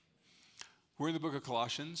We're in the book of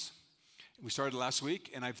Colossians. We started last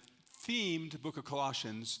week, and I've themed the book of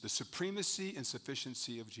Colossians, the supremacy and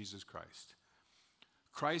sufficiency of Jesus Christ.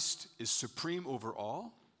 Christ is supreme over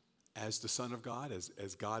all as the Son of God,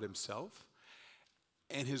 as God himself,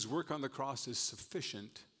 and his work on the cross is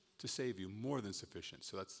sufficient to save you, more than sufficient.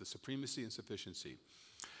 So that's the supremacy and sufficiency.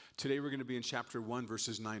 Today we're going to be in chapter 1,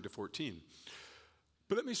 verses 9 to 14.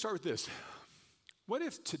 But let me start with this. What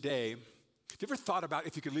if today, have you ever thought about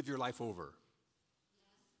if you could live your life over?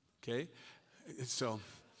 Okay? So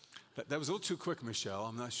that was a little too quick, Michelle.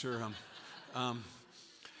 I'm not sure.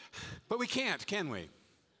 But we can't, can we?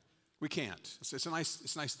 We can't. It's a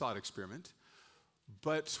nice thought experiment.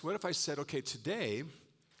 But what if I said, okay, today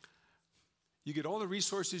you get all the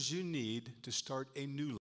resources you need to start a new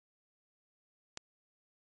life?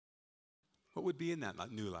 What would be in that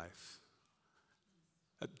new life?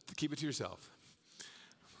 Keep it to yourself.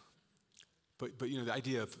 But you know, the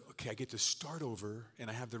idea of, okay, I get to start over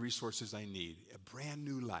and I have the resources I need, a brand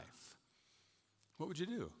new life. What would you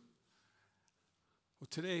do? Well,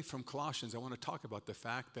 today from Colossians, I want to talk about the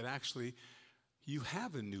fact that actually you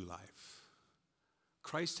have a new life.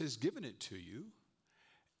 Christ has given it to you.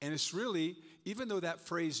 And it's really, even though that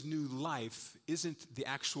phrase new life isn't the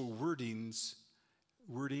actual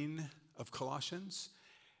wording of Colossians,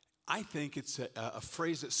 I think it's a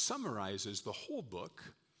phrase that summarizes the whole book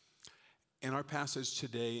and our passage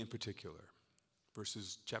today in particular,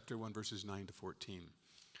 chapter 1, verses 9 to 14.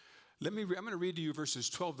 I'm going to read to you verses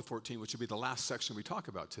 12 to 14, which will be the last section we talk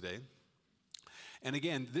about today. And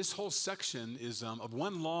again, this whole section is of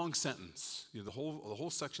one long sentence. You know, the whole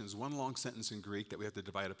section is one long sentence in Greek that we have to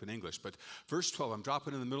divide up in English. But verse 12, I'm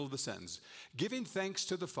dropping in the middle of the sentence. Giving thanks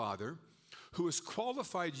to the Father, who has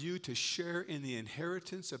qualified you to share in the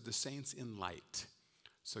inheritance of the saints in light.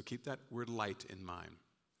 So keep that word light in mind.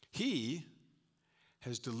 He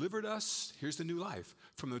has delivered us, here's the new life,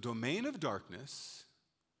 from the domain of darkness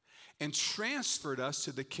and transferred us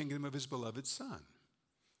to the kingdom of his beloved Son,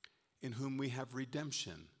 in whom we have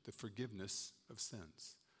redemption, the forgiveness of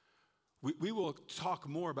sins. We will talk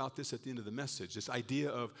more about this at the end of the message, this idea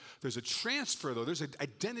of there's a transfer, though, there's an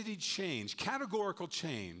identity change, categorical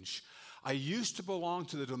change. I used to belong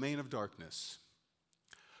to the domain of darkness,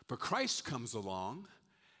 but Christ comes along,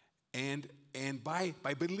 and by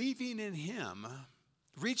believing in him,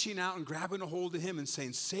 reaching out and grabbing a hold of him and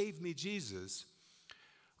saying, save me, Jesus,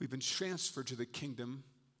 we've been transferred to the kingdom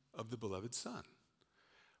of the beloved Son,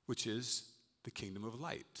 which is the kingdom of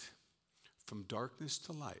light, from darkness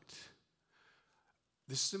to light.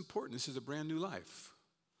 This is important. This is a brand new life.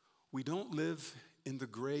 We don't live in the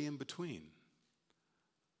gray in between.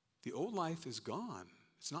 The old life is gone.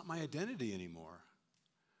 It's not my identity anymore.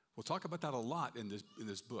 We'll talk about that a lot in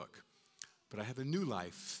this book. But I have a new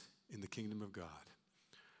life in the kingdom of God.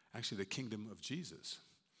 Actually, the kingdom of Jesus.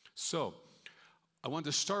 So, I wanted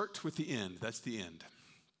to start with the end. That's the end.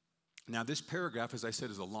 Now, this paragraph, as I said,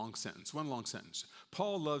 is a long sentence, one long sentence.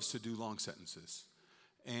 Paul loves to do long sentences.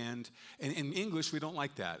 And in English, we don't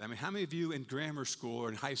like that. I mean, how many of you in grammar school or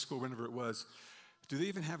in high school, whenever it was, do they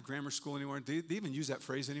even have grammar school anymore? Do they even use that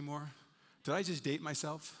phrase anymore? Did I just date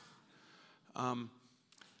myself?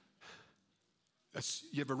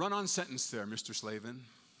 You have a run-on sentence there, Mr. Slavin,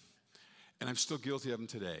 and I'm still guilty of them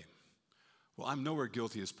today. Well, I'm nowhere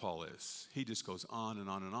guilty as Paul is. He just goes on and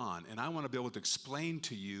on and on. And I want to be able to explain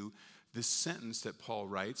to you this sentence that Paul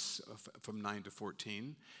writes from 9 to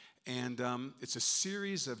 14. And it's a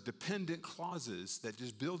series of dependent clauses that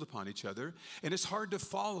just build upon each other. And it's hard to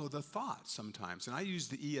follow the thought sometimes. And I use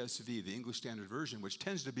the ESV, the English Standard Version, which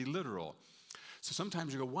tends to be literal. So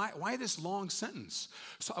sometimes you go, why this long sentence?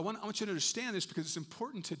 So I want you to understand this because it's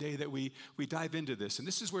important today that we dive into this. And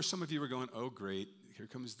this is where some of you are going, oh, great, here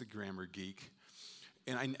comes the grammar geek.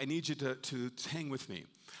 And I need you to hang with me.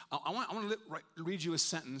 I want to read you a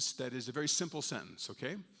sentence that is a very simple sentence,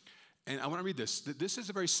 okay? And I want to read this. This is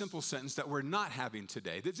a very simple sentence that we're not having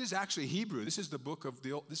today. This is actually Hebrew. This is the books of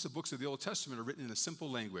the Old Testament are written in a simple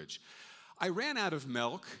language. I ran out of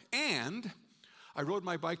milk and I rode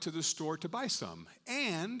my bike to the store to buy some.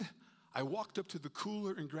 And I walked up to the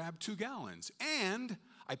cooler and grabbed 2 gallons. And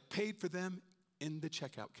I paid for them in the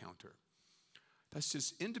checkout counter. That's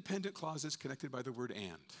just independent clauses connected by the word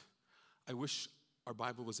and. I wish our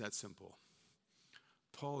Bible was that simple.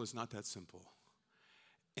 Paul is not that simple.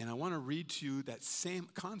 And I want to read to you that same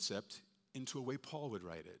concept into a way Paul would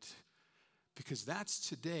write it. Because that's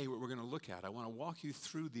today what we're going to look at. I want to walk you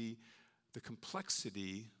through the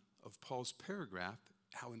complexity of Paul's paragraph,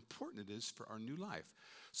 how important it is for our new life.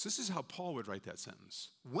 So this is how Paul would write that sentence.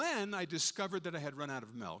 When I discovered that I had run out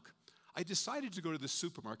of milk, I decided to go to the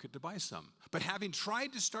supermarket to buy some. But having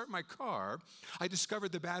tried to start my car, I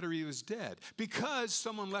discovered the battery was dead because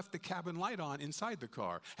someone left the cabin light on inside the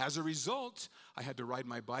car. As a result, I had to ride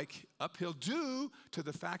my bike uphill due to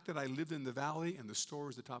the fact that I lived in the valley and the store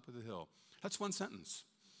was at the top of the hill. That's one sentence.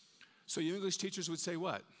 So you English teachers would say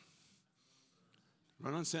what?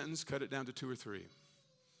 Run-on sentence, cut it down to 2 or 3.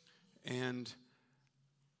 And,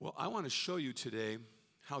 well, I want to show you today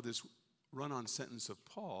how this run-on sentence of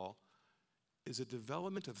Paul is a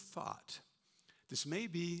development of thought. This may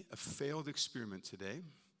be a failed experiment today.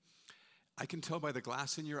 I can tell by the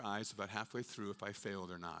glass in your eyes about halfway through if I failed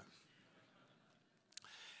or not.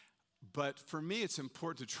 But for me, it's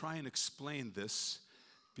important to try and explain this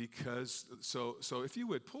because, so if you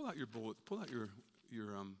would, pull out your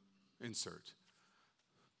insert.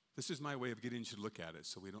 This is my way of getting you to look at it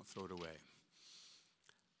so we don't throw it away.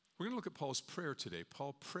 We're going to look at Paul's prayer today.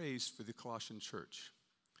 Paul prays for the Colossian church.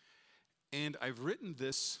 And I've written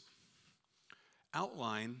this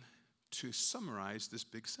outline to summarize this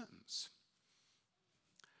big sentence.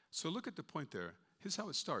 So look at the point there. Here's how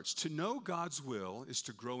it starts. To know God's will is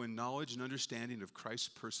to grow in knowledge and understanding of Christ's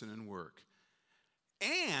person and work.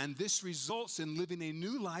 And this results in living a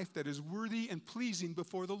new life that is worthy and pleasing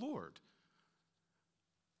before the Lord.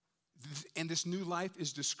 And this new life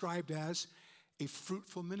is described as a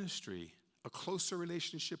fruitful ministry, a closer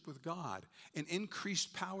relationship with God, an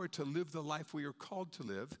increased power to live the life we are called to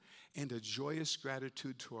live, and a joyous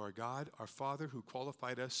gratitude to our God, our Father, who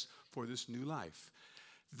qualified us for this new life.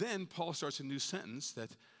 Then Paul starts a new sentence that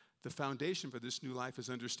the foundation for this new life is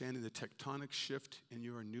understanding the tectonic shift in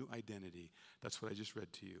your new identity. That's what I just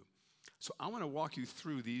read to you. So I want to walk you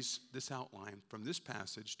through this outline from this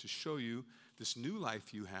passage to show you this new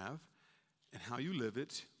life you have and how you live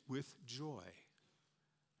it with joy,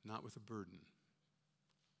 not with a burden.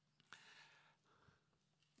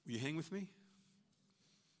 Will you hang with me?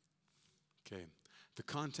 Okay. The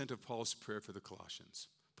content of Paul's prayer for the Colossians.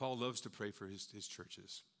 Paul loves to pray for his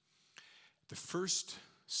churches. The first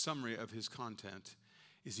summary of his content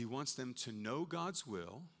is he wants them to know God's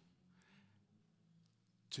will.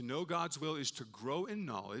 To know God's will is to grow in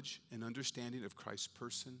knowledge and understanding of Christ's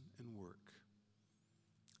person and work.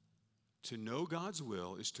 To know God's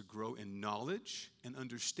will is to grow in knowledge and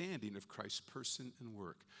understanding of Christ's person and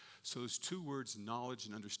work. So those two words, knowledge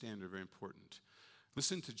and understanding, are very important.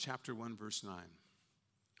 Listen to chapter 1, verse 9.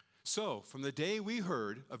 So, from the day we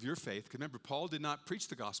heard of your faith, because remember, Paul did not preach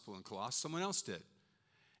the gospel in Colossus, someone else did.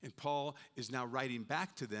 And Paul is now writing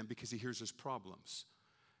back to them because he hears his problems.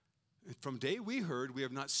 And from the day we heard, we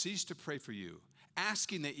have not ceased to pray for you,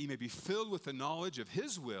 asking that ye may be filled with the knowledge of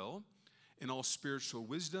his will in all spiritual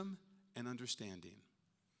wisdom and understanding.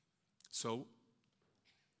 So,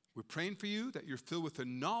 we're praying for you that you're filled with the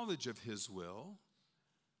knowledge of his will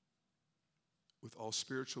with all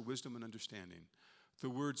spiritual wisdom and understanding. The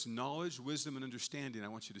words knowledge, wisdom, and understanding, I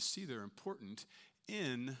want you to see they're important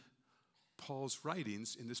in Paul's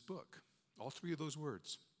writings in this book. All three of those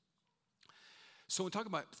words. So when we talk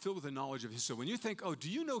about filled with the knowledge of his will, when you think, oh, do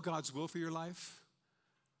you know God's will for your life?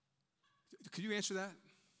 Could you answer that?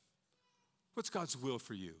 What's God's will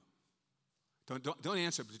for you? Don't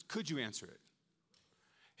answer it, but could you answer it?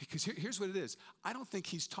 Because here's what it is. I don't think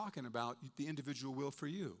he's talking about the individual will for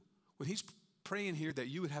you. When he's praying here that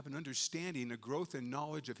you would have an understanding, a growth in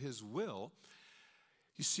knowledge of his will,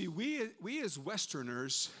 you see, we as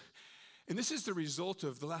Westerners, and this is the result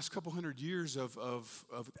of the last couple hundred years of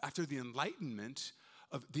after the Enlightenment,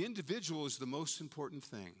 of the individual is the most important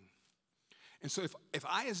thing. And so if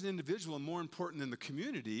I as an individual am more important than the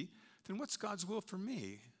community, then what's God's will for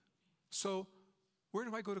me? So where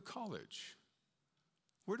do I go to college?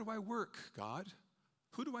 Where do I work, God?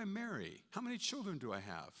 Who do I marry? How many children do I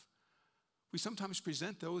have? We sometimes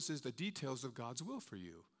present those as the details of God's will for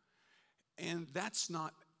you. And that's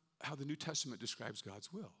not how the New Testament describes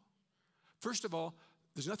God's will. First of all,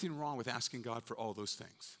 there's nothing wrong with asking God for all those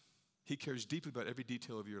things. He cares deeply about every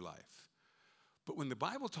detail of your life. But when the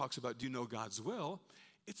Bible talks about do you know God's will,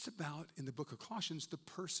 it's about, in the book of Colossians, the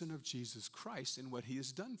person of Jesus Christ and what he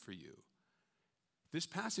has done for you. This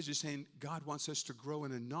passage is saying God wants us to grow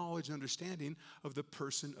in a knowledge and understanding of the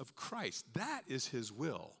person of Christ. That is his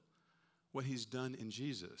will, what he's done in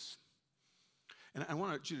Jesus. And I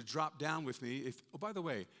want you to drop down with me. Oh, by the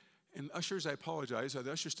way, and ushers, I apologize. Are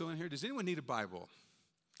the ushers still in here? Does anyone need a Bible?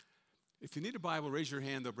 If you need a Bible, raise your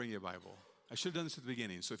hand. They'll bring you a Bible. I should have done this at the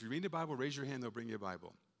beginning. So if you read the Bible, raise your hand. They'll bring you a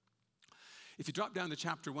Bible. If you drop down to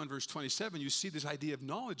chapter 1, verse 27, you see this idea of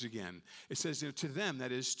knowledge again. It says, to them,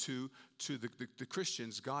 that is to the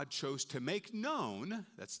Christians, God chose to make known,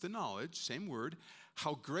 that's the knowledge, same word,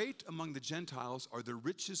 how great among the Gentiles are the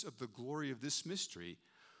riches of the glory of this mystery,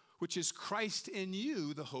 which is Christ in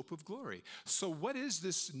you, the hope of glory. So what is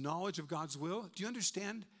this knowledge of God's will? Do you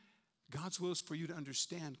understand? God's will is for you to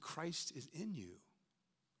understand Christ is in you.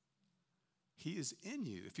 He is in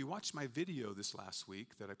you. If you watched my video this last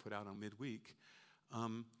week that I put out on midweek,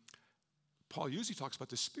 Paul usually talks about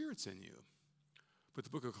the Spirit's in you. But the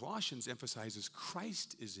book of Colossians emphasizes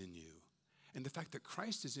Christ is in you. And the fact that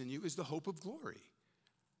Christ is in you is the hope of glory,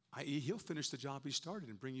 i.e., he'll finish the job he started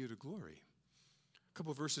and bring you to glory. A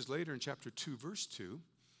couple of verses later in chapter 2, verse 2,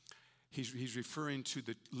 he's referring to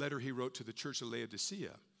the letter he wrote to the church of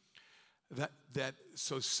Laodicea.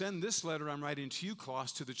 So send this letter I'm writing to you,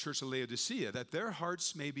 Colossus, to the church of Laodicea, that their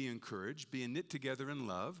hearts may be encouraged, being knit together in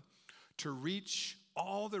love, to reach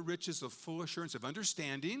all the riches of full assurance of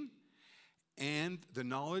understanding and the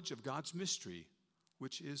knowledge of God's mystery,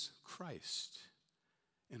 which is Christ,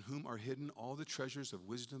 in whom are hidden all the treasures of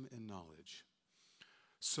wisdom and knowledge.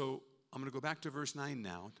 So I'm going to go back to verse 9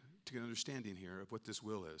 now to get an understanding here of what this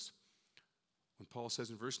will is. When Paul says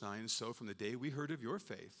in verse 9, so from the day we heard of your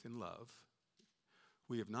faith and love,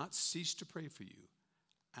 we have not ceased to pray for you,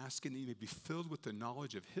 asking that you may be filled with the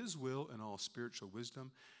knowledge of his will and all spiritual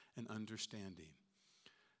wisdom and understanding.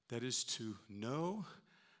 That is to know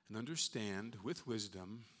and understand with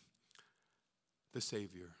wisdom the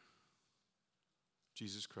Savior,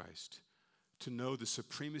 Jesus Christ. To know the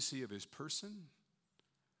supremacy of his person.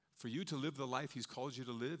 For you to live the life he's called you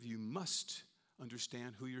to live, you must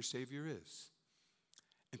understand who your Savior is.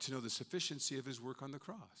 And to know the sufficiency of his work on the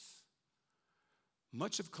cross.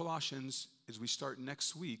 Much of Colossians, as we start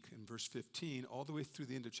next week in verse 15, all the way through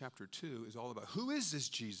the end of chapter 2, is all about who is this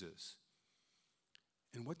Jesus?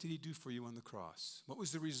 And what did he do for you on the cross? What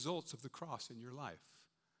was the results of the cross in your life?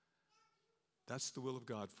 That's the will of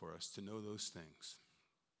God for us, to know those things.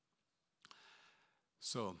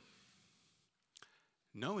 So,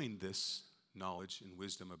 knowing this knowledge and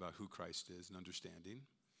wisdom about who Christ is and understanding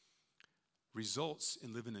results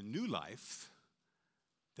in living a new life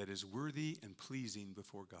that is worthy and pleasing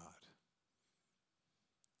before God.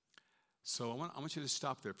 So I want you to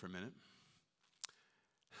stop there for a minute.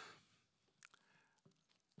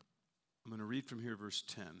 I'm going to read from here verse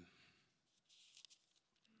 10.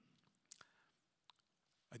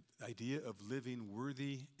 Idea of living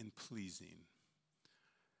worthy and pleasing.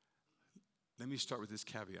 Let me start with this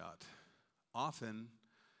caveat. Often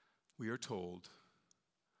we are told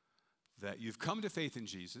that you've come to faith in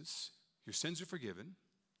Jesus, your sins are forgiven.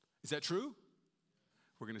 Is that true?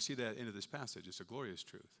 We're going to see that at the end of this passage. It's a glorious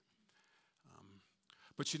truth.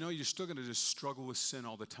 But you know, you're still going to just struggle with sin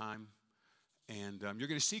all the time. And you're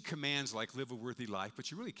going to see commands like live a worthy life,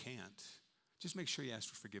 but you really can't. Just make sure you ask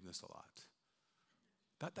for forgiveness a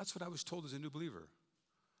lot. That's what I was told as a new believer.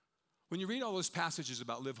 When you read all those passages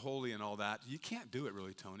about live holy and all that, you can't do it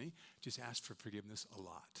really, Tony. Just ask for forgiveness a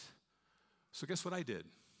lot. So guess what I did?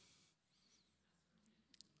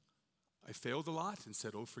 I failed a lot and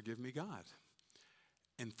said, oh, forgive me, God.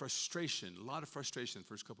 And frustration, a lot of frustration the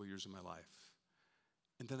first couple of years of my life.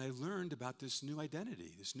 And then I learned about this new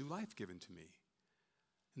identity, this new life given to me.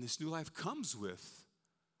 And this new life comes with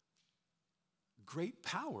great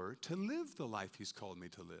power to live the life he's called me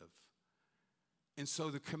to live. And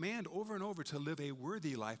so the command over and over to live a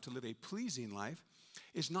worthy life, to live a pleasing life,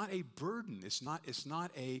 is not a burden. It's not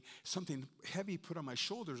a something heavy put on my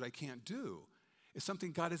shoulders I can't do. It's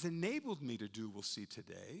something God has enabled me to do, we'll see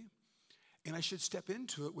today. And I should step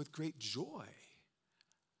into it with great joy.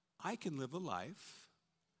 I can live a life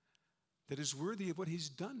that is worthy of what he's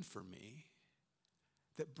done for me,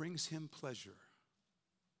 that brings him pleasure.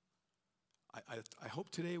 I hope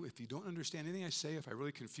today, if you don't understand anything I say, if I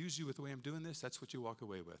really confuse you with the way I'm doing this, that's what you walk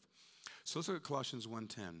away with. So let's look at Colossians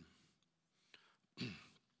 1:10.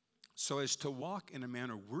 So as to walk in a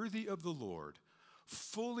manner worthy of the Lord,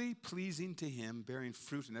 fully pleasing to him, bearing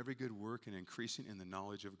fruit in every good work and increasing in the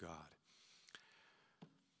knowledge of God.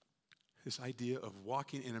 This idea of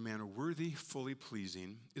walking in a manner worthy, fully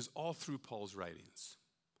pleasing, is all through Paul's writings.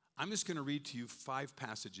 I'm just going to read to you 5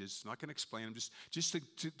 passages. I'm not going to explain them, just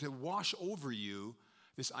to wash over you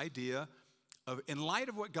this idea of, in light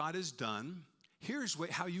of what God has done, here's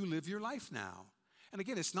how you live your life now. And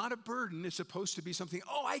again, it's not a burden. It's supposed to be something,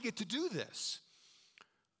 oh, I get to do this.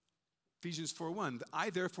 Ephesians 4:1,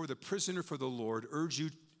 I therefore, the prisoner for the Lord, urge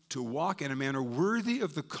you to walk in a manner worthy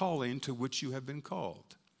of the calling to which you have been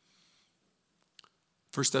called.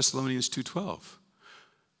 1 Thessalonians 2:12,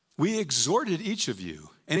 we exhorted each of you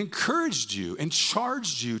and encouraged you and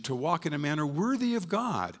charged you to walk in a manner worthy of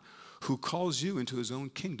God, who calls you into his own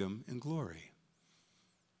kingdom and glory.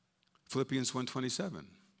 Philippians 1:27,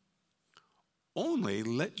 Only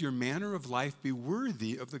let your manner of life be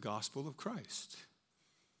worthy of the gospel of Christ.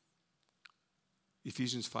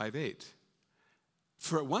 Ephesians 5:8.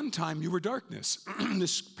 For at one time you were darkness.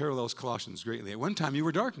 This parallels Colossians greatly. At one time you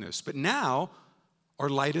were darkness, but now are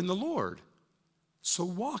light in the Lord. So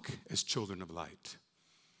walk as children of light.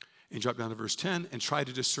 And drop down to verse 10, and try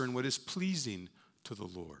to discern what is pleasing to the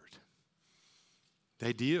Lord. The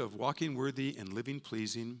idea of walking worthy and living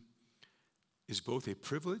pleasing is both a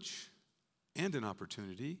privilege and an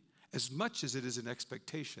opportunity, as much as it is an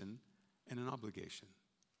expectation and an obligation.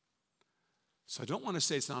 So I don't want to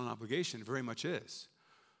say it's not an obligation, it very much is.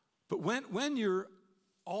 But when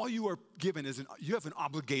all you are given is you have an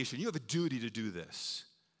obligation, you have a duty to do this.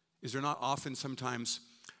 Is there not often sometimes,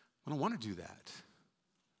 I don't want to do that?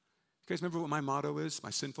 You guys remember what my motto is, my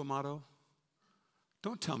sinful motto?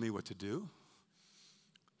 Don't tell me what to do.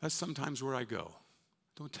 That's sometimes where I go.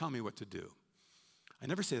 Don't tell me what to do. I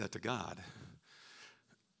never say that to God,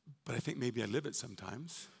 but I think maybe I live it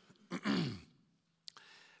sometimes.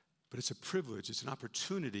 But it's a privilege, it's an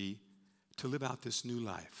opportunity to live out this new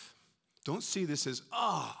life. Don't see this as,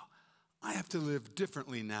 I have to live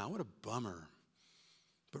differently now. What a bummer.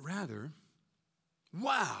 But rather,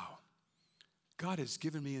 wow, God has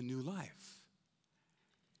given me a new life.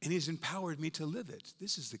 And He's empowered me to live it.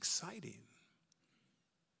 This is exciting.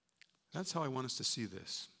 That's how I want us to see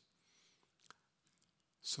this.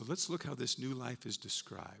 So let's look how this new life is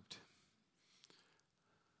described.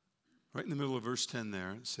 Right in the middle of verse 10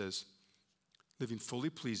 there, it says, living fully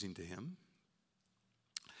pleasing to Him,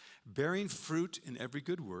 bearing fruit in every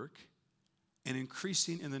good work, and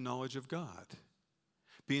increasing in the knowledge of God,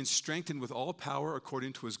 being strengthened with all power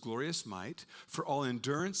according to His glorious might, for all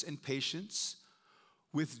endurance and patience,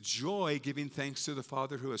 with joy giving thanks to the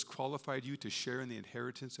Father who has qualified you to share in the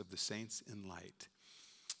inheritance of the saints in light.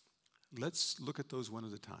 Let's look at those one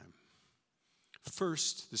at a time.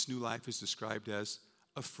 First, this new life is described as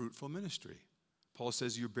a fruitful ministry. Paul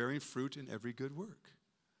says you're bearing fruit in every good work.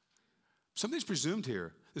 Something's presumed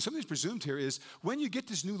here. Something's presumed here is when you get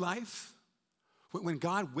this new life, when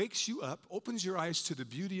God wakes you up, opens your eyes to the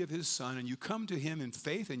beauty of His Son, and you come to Him in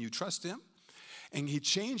faith and you trust Him, and He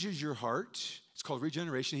changes your heart. It's called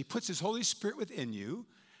regeneration. He puts His Holy Spirit within you.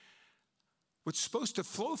 What's supposed to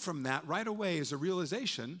flow from that right away is a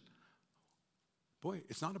realization, boy,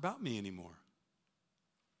 it's not about me anymore.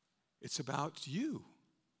 It's about you.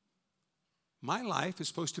 My life is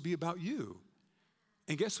supposed to be about you.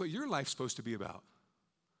 And guess what your life's supposed to be about?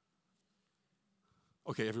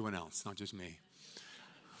 Okay, everyone else, not just me.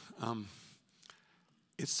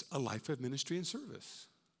 It's a life of ministry and service.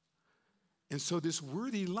 And so this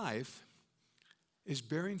worthy life is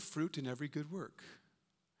bearing fruit in every good work.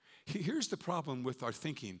 Here's the problem with our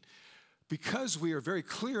thinking. Because we are very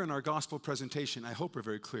clear in our gospel presentation, I hope we're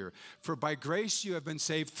very clear. For by grace you have been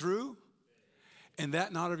saved through, and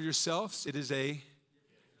that not of yourselves, it is a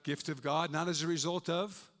gift of God, not as a result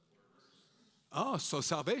of. So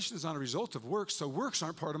salvation is not a result of works, so works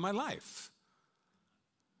aren't part of my life.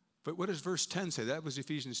 But what does verse 10 say? That was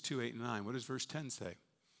Ephesians 2, 8, and 9. What does verse 10 say?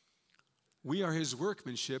 We are His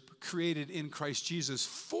workmanship, created in Christ Jesus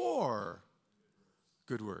for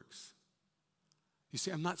good works. You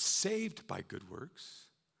see, I'm not saved by good works,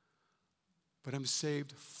 but I'm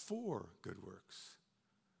saved for good works.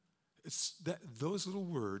 It's that those little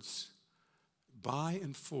words, by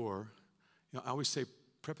and for, I always say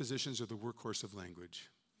prepositions are the workhorse of language.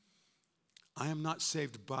 I am not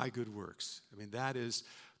saved by good works. That is,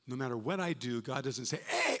 no matter what I do, God doesn't say,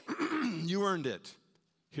 hey, you earned it.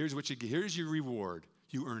 Here's your reward.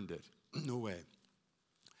 You earned it. No way.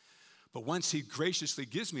 But once He graciously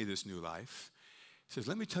gives me this new life, He says,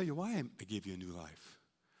 let me tell you why I gave you a new life.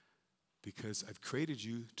 Because I've created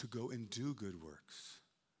you to go and do good works.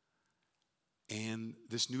 And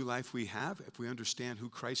this new life we have, if we understand who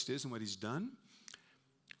Christ is and what He's done,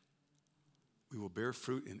 we will bear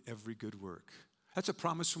fruit in every good work. That's a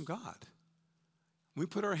promise from God. We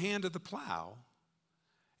put our hand to the plow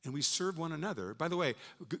and we serve one another. By the way,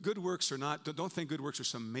 good works are not, don't think good works are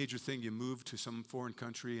some major thing. You move to some foreign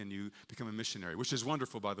country and you become a missionary, which is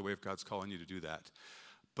wonderful, by the way, if God's calling you to do that.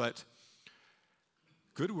 But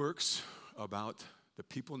good works about the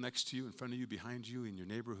people next to you, in front of you, behind you, in your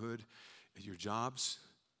neighborhood, at your jobs,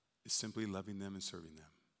 is simply loving them and serving them.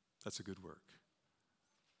 That's a good work.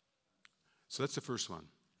 So that's the first one.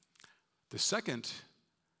 The second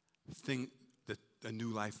thing that a new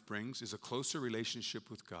life brings is a closer relationship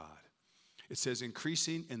with God. It says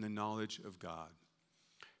increasing in the knowledge of God.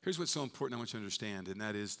 Here's what's so important I want you to understand, and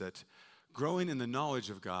that is that growing in the knowledge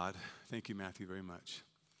of God, thank you, Matthew, very much.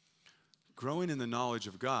 Growing in the knowledge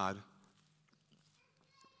of God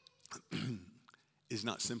is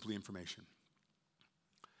not simply information.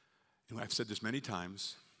 And I've said this many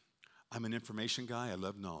times. I'm an information guy. I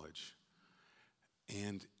love knowledge.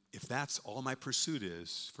 And if that's all my pursuit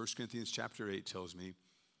is, 1 Corinthians chapter 8 tells me,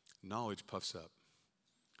 knowledge puffs up.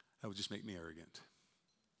 That would just make me arrogant.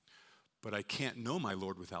 But I can't know my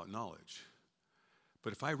Lord without knowledge.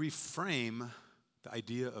 But if I reframe the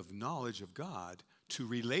idea of knowledge of God to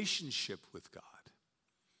relationship with God,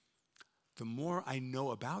 the more I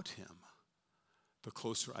know about him, the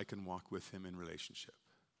closer I can walk with him in relationship.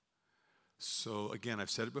 So again,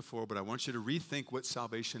 I've said it before, but I want you to rethink what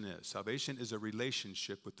salvation is. Salvation is a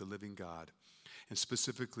relationship with the living God, and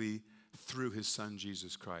specifically through his son,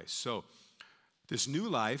 Jesus Christ. So this new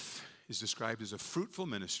life is described as a fruitful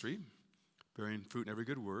ministry, bearing fruit in every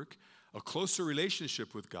good work, a closer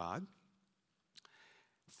relationship with God.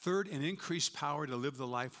 Third, an increased power to live the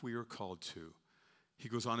life we are called to. He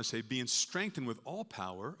goes on to say, being strengthened with all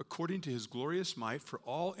power according to his glorious might for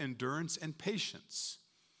all endurance and patience.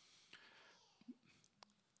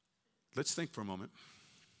 Let's think for a moment.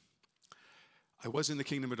 I was in the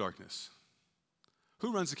kingdom of darkness.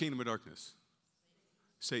 Who runs the kingdom of darkness?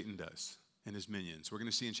 Satan does, and his minions. We're going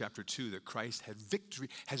to see in chapter 2 that Christ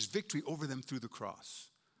has victory over them through the cross.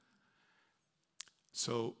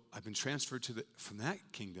 So I've been transferred from that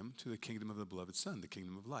kingdom to the kingdom of the beloved Son, the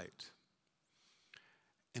kingdom of light.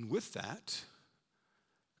 And with that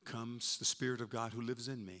comes the Spirit of God who lives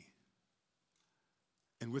in me.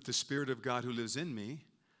 And with the Spirit of God who lives in me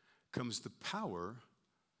comes the power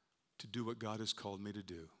to do what God has called me to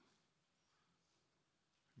do.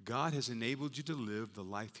 God has enabled you to live the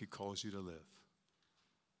life he calls you to live.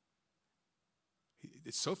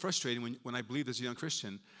 It's so frustrating when I believe as a young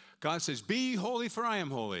Christian, God says, be holy for I am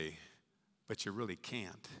holy, but you really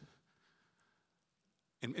can't.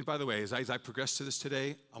 And by the way, as I progress to this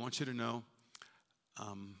today, I want you to know,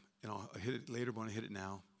 and I'll hit it later, but I want to hit it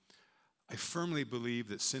now. I firmly believe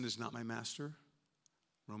that sin is not my master,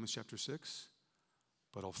 Romans chapter 6,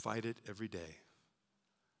 but I'll fight it every day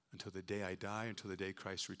until the day I die, until the day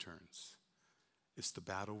Christ returns. It's the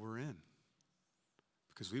battle we're in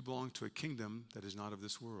because we belong to a kingdom that is not of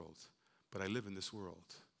this world, but I live in this world.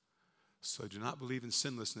 So I do not believe in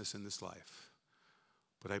sinlessness in this life,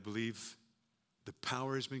 but I believe the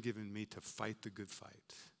power has been given me to fight the good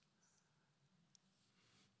fight.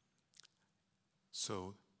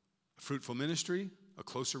 So, a fruitful ministry, a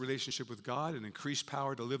closer relationship with God, an increased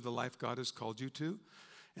power to live the life God has called you to.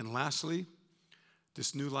 And lastly,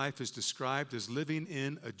 this new life is described as living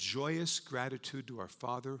in a joyous gratitude to our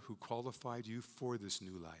Father who qualified you for this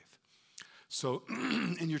new life. So,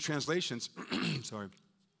 in your translations, in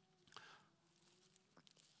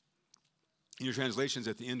your translations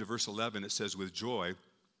at the end of verse 11, it says, with joy.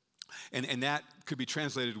 And that could be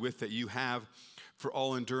translated with that you have for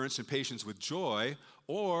all endurance and patience with joy,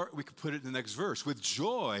 or we could put it in the next verse. With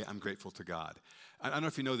joy, I'm grateful to God. I don't know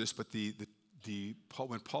if you know this, but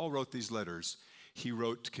when Paul wrote these letters, he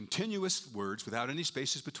wrote continuous words without any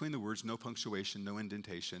spaces between the words, no punctuation, no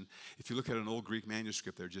indentation. If you look at an old Greek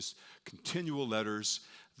manuscript, they're just continual letters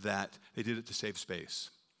that they did it to save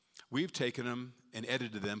space. We've taken them and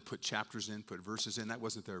edited them, put chapters in, put verses in. That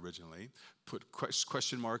wasn't there originally. Put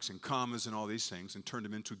question marks and commas and all these things and turned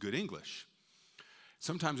them into good English.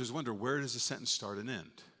 Sometimes I just wonder, where does a sentence start and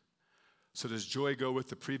end? So does joy go with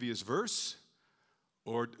the previous verse?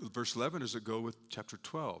 Or verse 11, does it go with chapter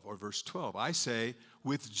 12 or verse 12? I say,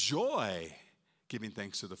 with joy, giving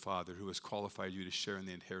thanks to the Father who has qualified you to share in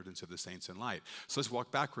the inheritance of the saints in light. So let's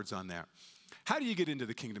walk backwards on that. How do you get into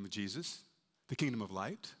the kingdom of Jesus, the kingdom of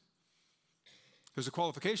light? There's a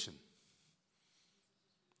qualification. Do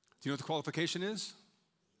you know what the qualification is?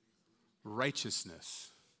 Righteousness.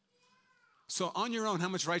 So on your own, how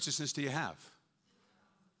much righteousness do you have?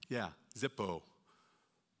 Yeah, zippo.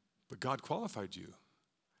 But God qualified you.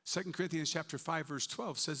 2 Corinthians chapter 5, verse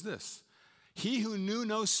 12 says this. He who knew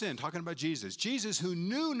no sin, talking about Jesus, Jesus who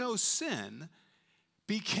knew no sin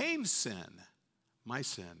became sin, my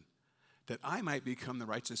sin, that I might become the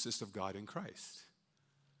righteousness of God in Christ.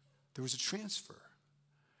 There was a transfer.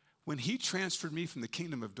 When he transferred me from the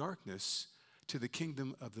kingdom of darkness to the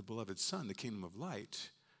kingdom of the beloved Son, the kingdom of light,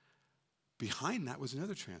 behind that was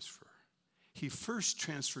another transfer. He first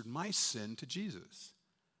transferred my sin to Jesus.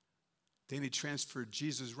 Then he transferred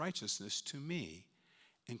Jesus' righteousness to me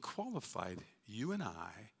and qualified you and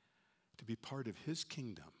I to be part of his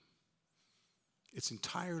kingdom. It's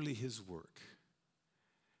entirely his work.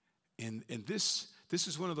 And this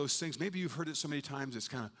is one of those things, maybe you've heard it so many times, it's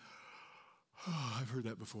kind of, oh, I've heard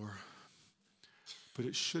that before. But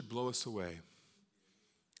it should blow us away.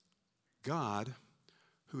 God,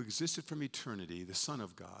 who existed from eternity, the Son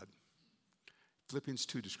of God, Philippians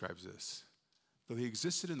 2 describes this. Though he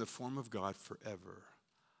existed in the form of God forever,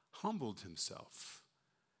 humbled himself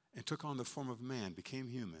and took on the form of man, became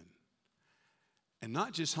human. And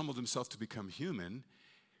not just humbled himself to become human,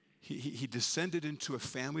 he descended into a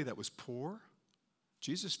family that was poor.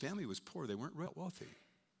 Jesus' family was poor. They weren't wealthy.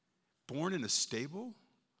 Born in a stable,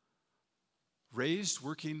 raised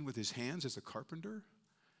working with his hands as a carpenter,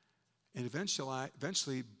 and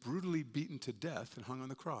eventually brutally beaten to death and hung on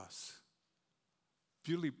the cross.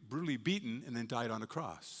 Brutally beaten and then died on a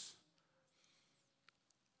cross.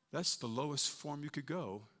 That's the lowest form you could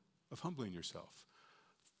go of humbling yourself.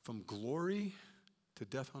 From glory to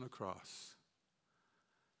death on a cross,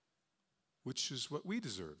 which is what we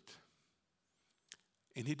deserved.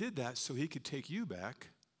 And he did that so he could take you back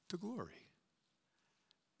to glory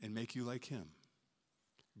and make you like him.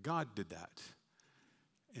 God did that,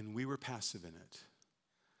 and we were passive in it.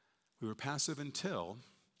 We were passive until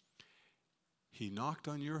he knocked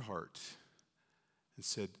on your heart and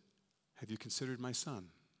said, have you considered my son?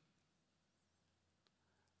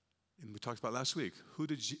 And we talked about last week, who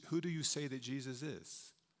do you say that Jesus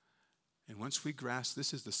is? And once we grasp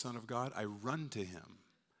this is the Son of God, I run to him.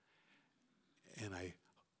 And I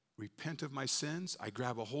repent of my sins. I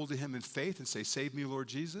grab a hold of him in faith and say, save me, Lord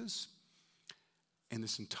Jesus. And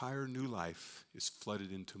this entire new life is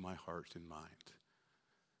flooded into my heart and mind.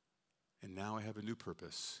 And now I have a new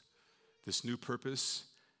purpose. This new purpose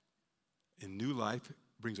and new life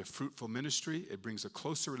brings a fruitful ministry. It brings a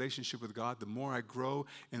closer relationship with God. The more I grow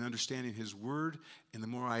in understanding his word, and the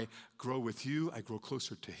more I grow with you, I grow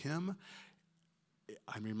closer to him.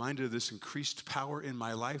 I'm reminded of this increased power in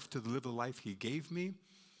my life to live the life he gave me.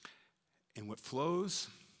 And what flows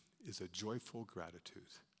is a joyful gratitude.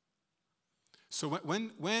 So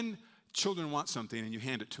when children want something and you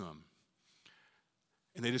hand it to them,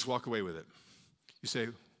 and they just walk away with it, you say,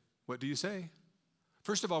 what do you say?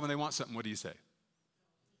 First of all, when they want something, what do you say?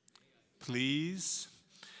 Please.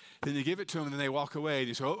 Then you give it to them and then they walk away and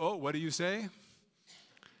you say, oh, what do you say?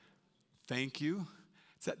 Thank you.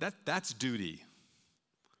 That's duty.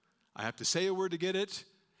 I have to say a word to get it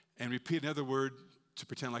and repeat another word to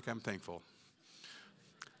pretend like I'm thankful.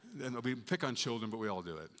 And we pick on children, but we all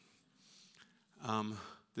do it.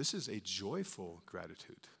 This is a joyful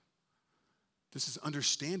gratitude. This is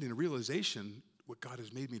understanding, a realization what God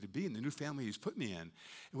has made me to be and the new family he's put me in. And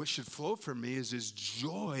what should flow from me is his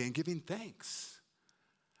joy and giving thanks.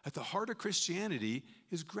 At the heart of Christianity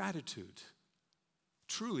is gratitude.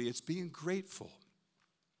 Truly, it's being grateful.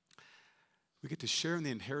 We get to share in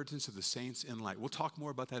the inheritance of the saints in light. We'll talk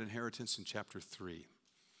more about that inheritance in chapter 3.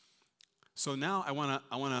 So now I want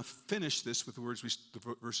to finish this with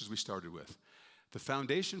the verses we started with. The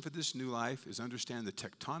foundation for this new life is understand the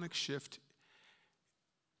tectonic shift.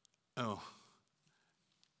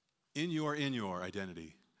 In your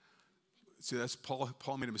identity. See, that's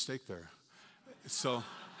Paul made a mistake there. So,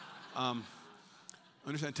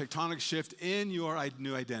 understand tectonic shift in your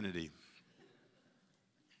new identity.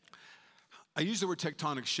 I use the word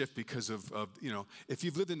tectonic shift because of if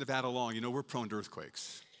you've lived in Nevada long, we're prone to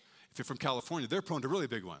earthquakes. If you're from California, they're prone to really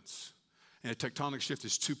big ones. And a tectonic shift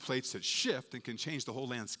is two plates that shift and can change the whole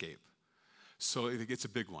landscape. So it's a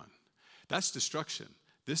big one. That's destruction.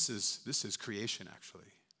 This is creation, actually.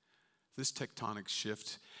 This tectonic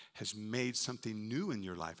shift has made something new in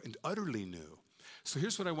your life, and utterly new. So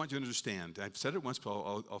here's what I want you to understand. I've said it once, but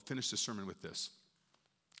I'll finish the sermon with this.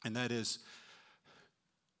 And that is,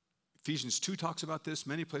 Ephesians 2 talks about this.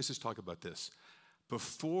 Many places talk about this.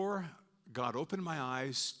 Before God opened my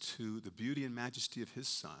eyes to the beauty and majesty of his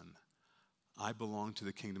Son, I belonged to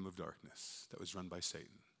the kingdom of darkness that was run by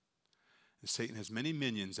Satan. And Satan has many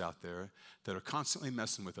minions out there that are constantly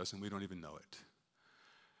messing with us, and we don't even know it.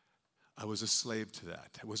 I was a slave to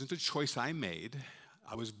that. It wasn't a choice I made.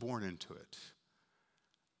 I was born into it.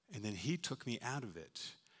 And then he took me out of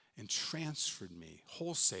it and transferred me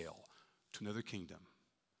wholesale to another kingdom.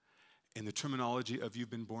 In the terminology of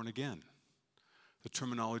you've been born again. The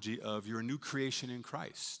terminology of you're a new creation in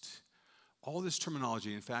Christ. All this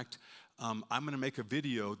terminology, in fact, I'm going to make a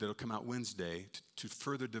video that will come out Wednesday to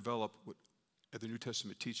further develop the New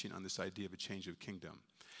Testament teaching on this idea of a change of kingdom.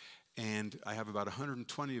 And I have about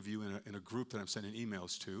 120 of you in a group that I'm sending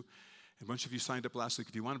emails to. A bunch of you signed up last week.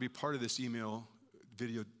 If you want to be part of this email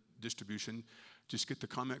video distribution, just get the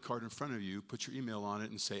comment card in front of you, put your email on it,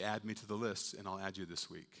 and say, add me to the list, and I'll add you this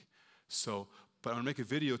week. So, but I'm going to make a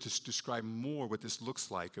video to describe more what this looks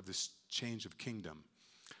like of this change of kingdom.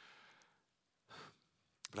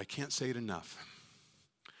 But I can't say it enough.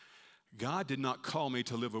 God did not call me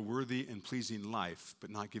to live a worthy and pleasing life, but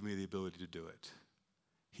not give me the ability to do it.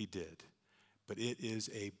 He did. But it is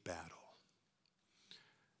a battle.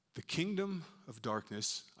 The kingdom of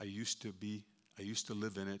darkness, I used to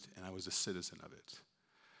live in it, and I was a citizen of it.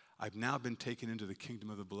 I've now been taken into the kingdom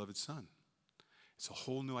of the beloved Son. It's a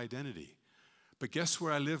whole new identity. But guess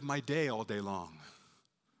where I live my day all day long?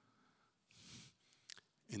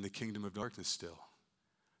 In the kingdom of darkness still.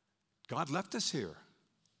 God left us here.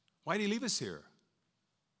 Why did he leave us here?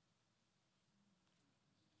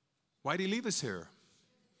 Why did he leave us here?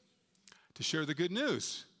 To share the good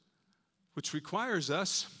news, which requires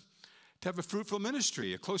us to have a fruitful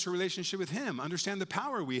ministry, a closer relationship with him, understand the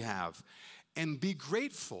power we have, and be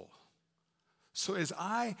grateful. So as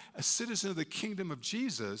I, a citizen of the kingdom of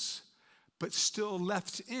Jesus, but still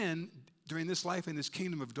left in during this life in this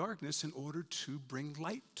kingdom of darkness in order to bring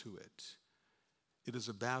light to it. It is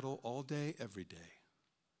a battle all day, every day.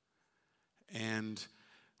 And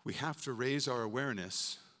we have to raise our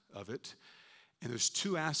awareness of it. And there's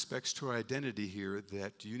two aspects to our identity here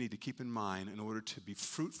that you need to keep in mind in order to be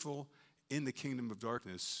fruitful in the kingdom of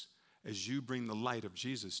darkness as you bring the light of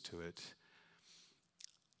Jesus to it,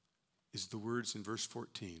 is the words in verse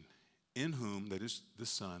 14. In whom, that is the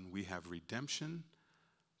Son, we have redemption,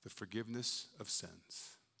 the forgiveness of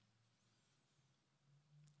sins.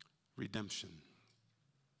 Redemption.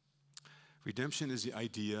 Redemption is the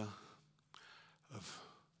idea of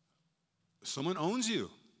someone owns you.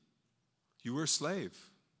 You were a slave.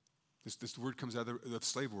 This word comes out of the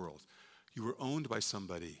slave world. You were owned by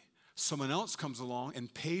somebody. Someone else comes along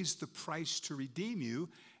and pays the price to redeem you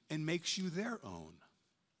and makes you their own.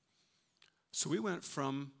 So we went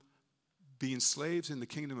from being slaves in the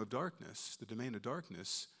kingdom of darkness, the domain of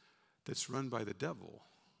darkness that's run by the devil,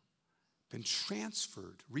 been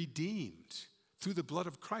transferred, redeemed through the blood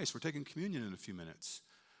of Christ. We're taking communion in a few minutes,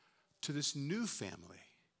 to this new family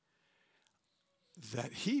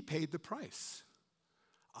that he paid the price.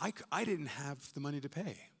 I didn't have the money to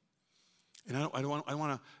pay. And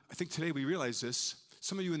I think today we realize this.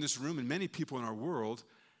 Some of you in this room and many people in our world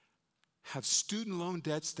have student loan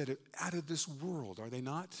debts that are out of this world, are they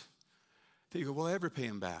not? That you go, will I ever pay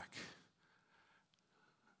them back?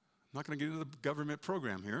 I'm not going to get into the government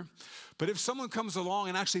program here. But if someone comes along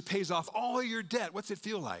and actually pays off all your debt, what's it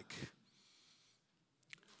feel like?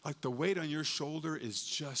 Like the weight on your shoulder is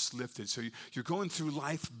just lifted. So you're going through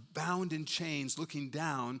life bound in chains, looking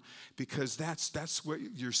down, because that's what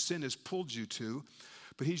your sin has pulled you to.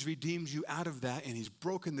 But he's redeemed you out of that, and he's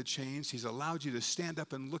broken the chains. He's allowed you to stand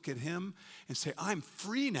up and look at him and say, I'm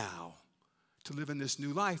free now to live in this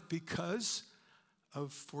new life because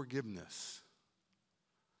of forgiveness.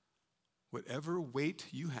 Whatever weight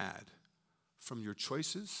you had from your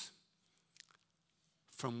choices,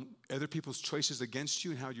 from other people's choices against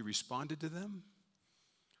you and how you responded to them,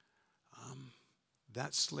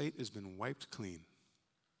 that slate has been wiped clean.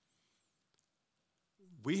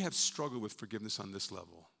 We have struggled with forgiveness on this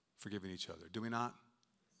level, forgiving each other, do we not?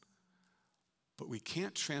 But we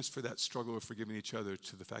can't transfer that struggle of forgiving each other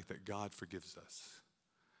to the fact that God forgives us.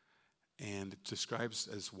 And it describes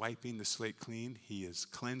as wiping the slate clean. He has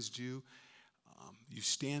cleansed you. You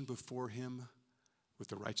stand before him with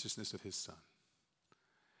the righteousness of his Son.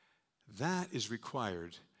 That is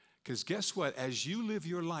required, because guess what? As you live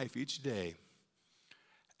your life each day,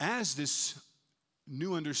 as this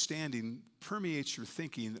new understanding permeates your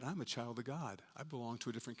thinking that I'm a child of God. I belong to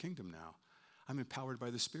a different kingdom now. I'm empowered by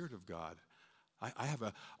the Spirit of God. I have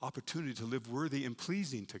an opportunity to live worthy and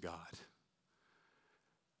pleasing to God.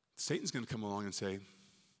 Satan's going to come along and say,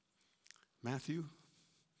 Matthew,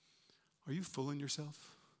 are you fooling yourself?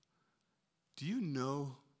 Do you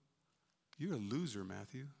know you're a loser,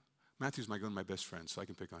 Matthew? Matthew's my best friend, so I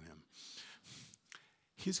can pick on him.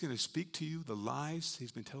 He's going to speak to you the lies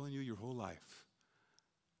he's been telling you your whole life.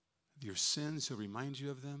 Your sins, he'll remind you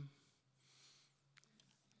of them.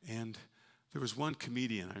 And there was one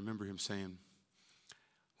comedian, I remember him saying,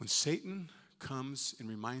 when Satan comes and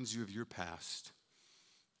reminds you of your past,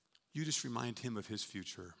 you just remind him of his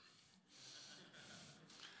future.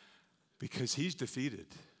 Because he's defeated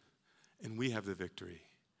and we have the victory.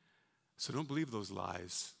 So don't believe those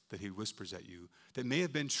lies that he whispers at you that may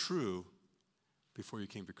have been true before you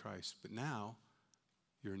came to Christ, but now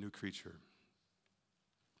you're a new creature.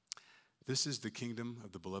 This is the kingdom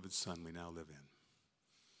of the beloved Son we now live in.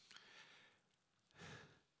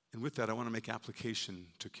 And with that, I want to make application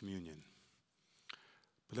to communion.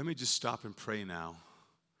 But let me just stop and pray now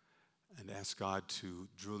and ask God to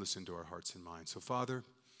drill this into our hearts and minds. So, Father,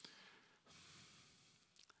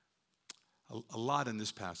 a lot in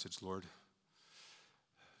this passage, Lord,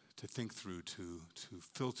 to think through, to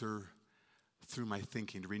filter through my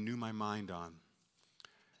thinking, to renew my mind on.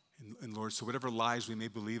 And Lord, so whatever lies we may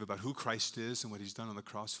believe about who Christ is and what he's done on the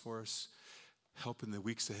cross for us, Help in the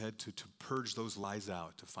weeks ahead to purge those lies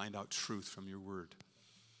out, to find out truth from your word.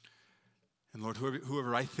 And Lord,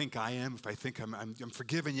 whoever I think I am, if I think I'm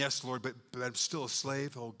forgiven, yes, Lord, but I'm still a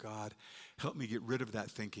slave, oh God, help me get rid of that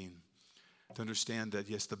thinking. To understand that,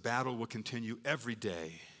 yes, the battle will continue every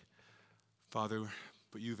day. Father,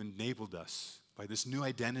 but you've enabled us by this new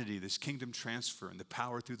identity, this kingdom transfer, and the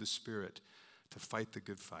power through the Spirit to fight the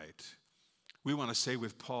good fight. We want to say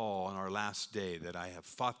with Paul on our last day that I have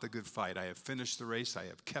fought the good fight, I have finished the race, I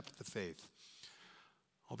have kept the faith.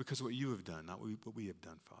 All because of what you have done, not what we have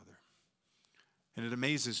done, Father. And it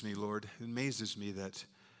amazes me, Lord, it amazes me that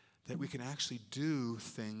we can actually do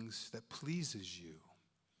things that pleases you.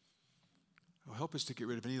 Oh, help us to get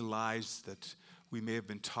rid of any lies that we may have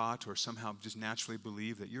been taught or somehow just naturally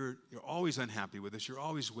believe that you're always unhappy with us. You're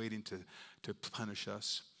always waiting to punish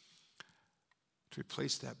us. To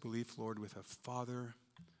replace that belief, Lord, with a Father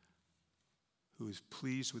who is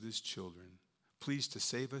pleased with his children, pleased to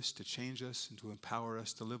save us, to change us, and to empower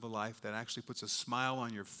us to live a life that actually puts a smile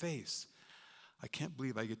on your face. I can't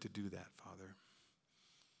believe I get to do that, Father.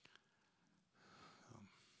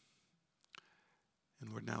 And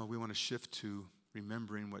Lord, now we want to shift to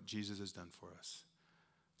remembering what Jesus has done for us.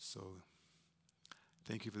 So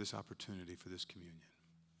thank you for this opportunity, for this communion.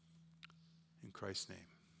 In Christ's name,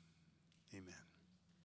 amen.